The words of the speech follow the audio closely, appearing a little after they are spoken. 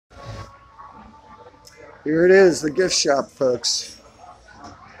Here it is, the gift shop, folks.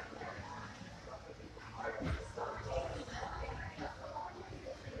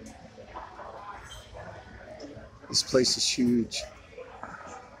 This place is huge.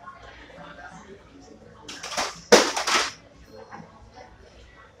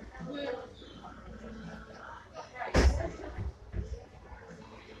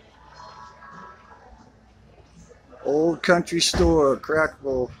 Old Country Store,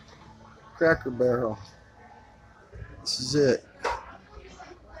 Cracker Barrel. This is it.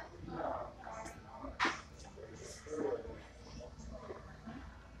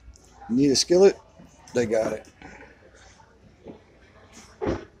 Need a skillet? They got it.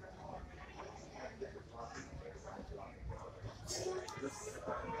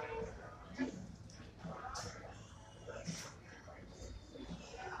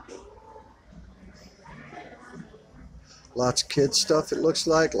 Lots of kids stuff, it looks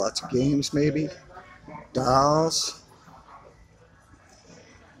like. Lots of games, maybe. Dolls.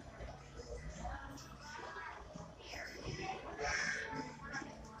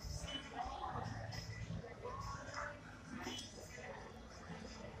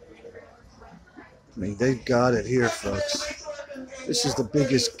 I mean, they've got it here, folks. This is the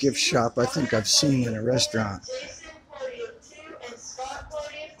biggest gift shop I think I've seen in a restaurant.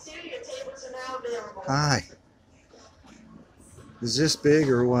 Hi. Is this big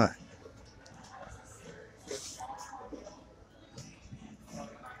or what?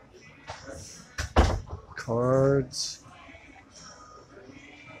 Cards.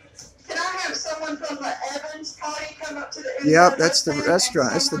 Can I have someone from the Evans party come up to the Yep, that's the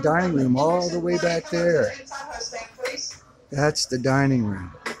restaurant. That's the dining room all the way back there. That's the dining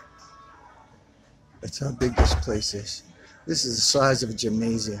room. That's how big this place is. This is the size of a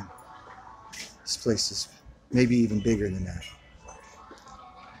gymnasium. This place is maybe even bigger than that.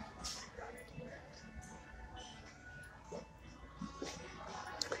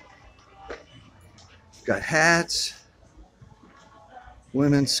 Got hats,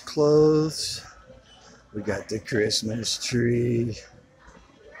 women's clothes. We got the Christmas tree.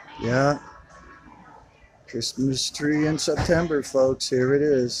 Yeah. Christmas tree in September, folks. Here it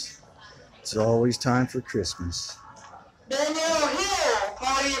is. It's always time for Christmas. Daniel Hill,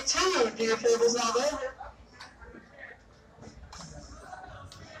 party at 2. Dear table's not over.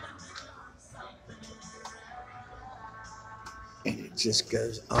 And it just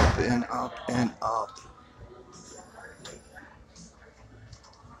goes up and up and up.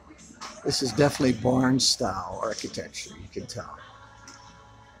 This is definitely barn style architecture, you can tell.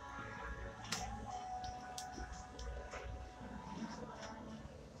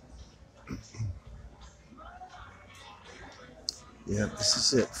 Yeah, this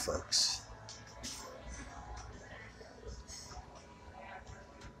is it, folks.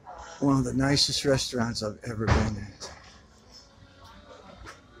 One of the nicest restaurants I've ever been in.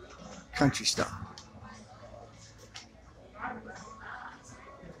 Country style.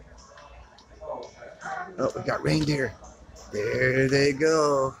 Oh, we got reindeer. There they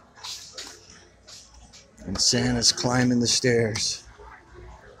go. And Santa's climbing the stairs.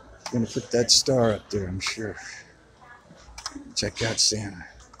 He's gonna put that star up there, I'm sure. Check out Santa.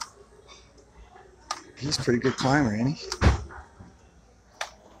 He's a pretty good climber, ain't he?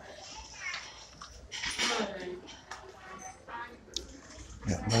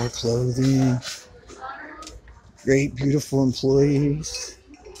 Got more clothing. Great, beautiful employees.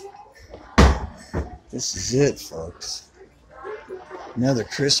 This is it, folks. Another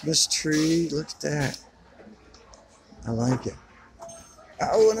Christmas tree. Look at that. I like it.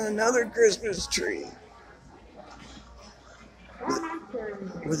 I want another Christmas tree.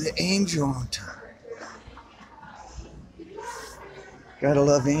 With an angel on top. Gotta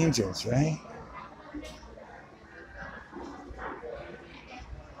love angels, right?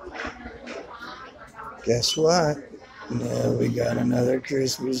 Guess what? Now we got another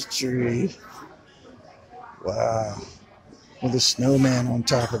Christmas tree. Wow. With a snowman on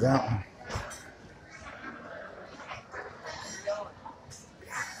top of that one.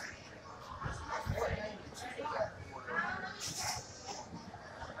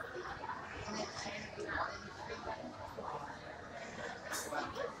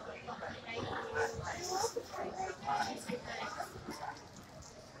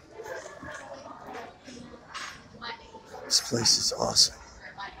 This place is awesome.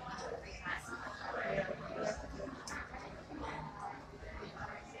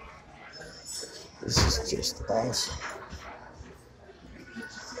 This is just awesome.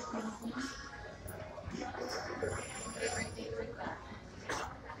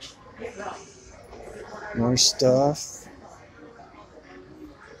 More stuff.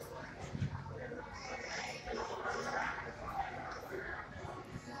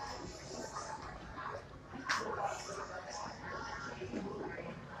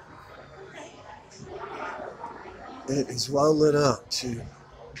 It is well lit up too.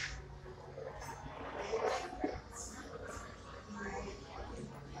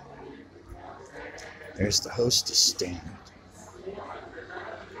 There's the hostess stand.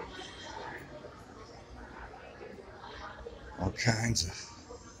 All kinds of,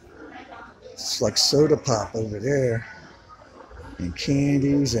 it's like soda pop over there. And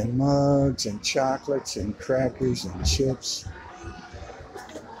candies and mugs and chocolates and crackers and chips.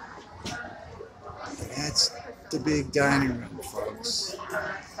 That's the big dining room, folks.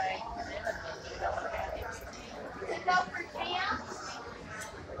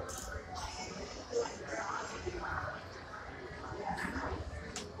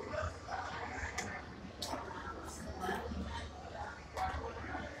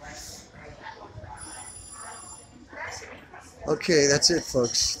 Okay, that's it,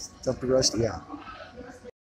 folks. Dumpy Rusty out.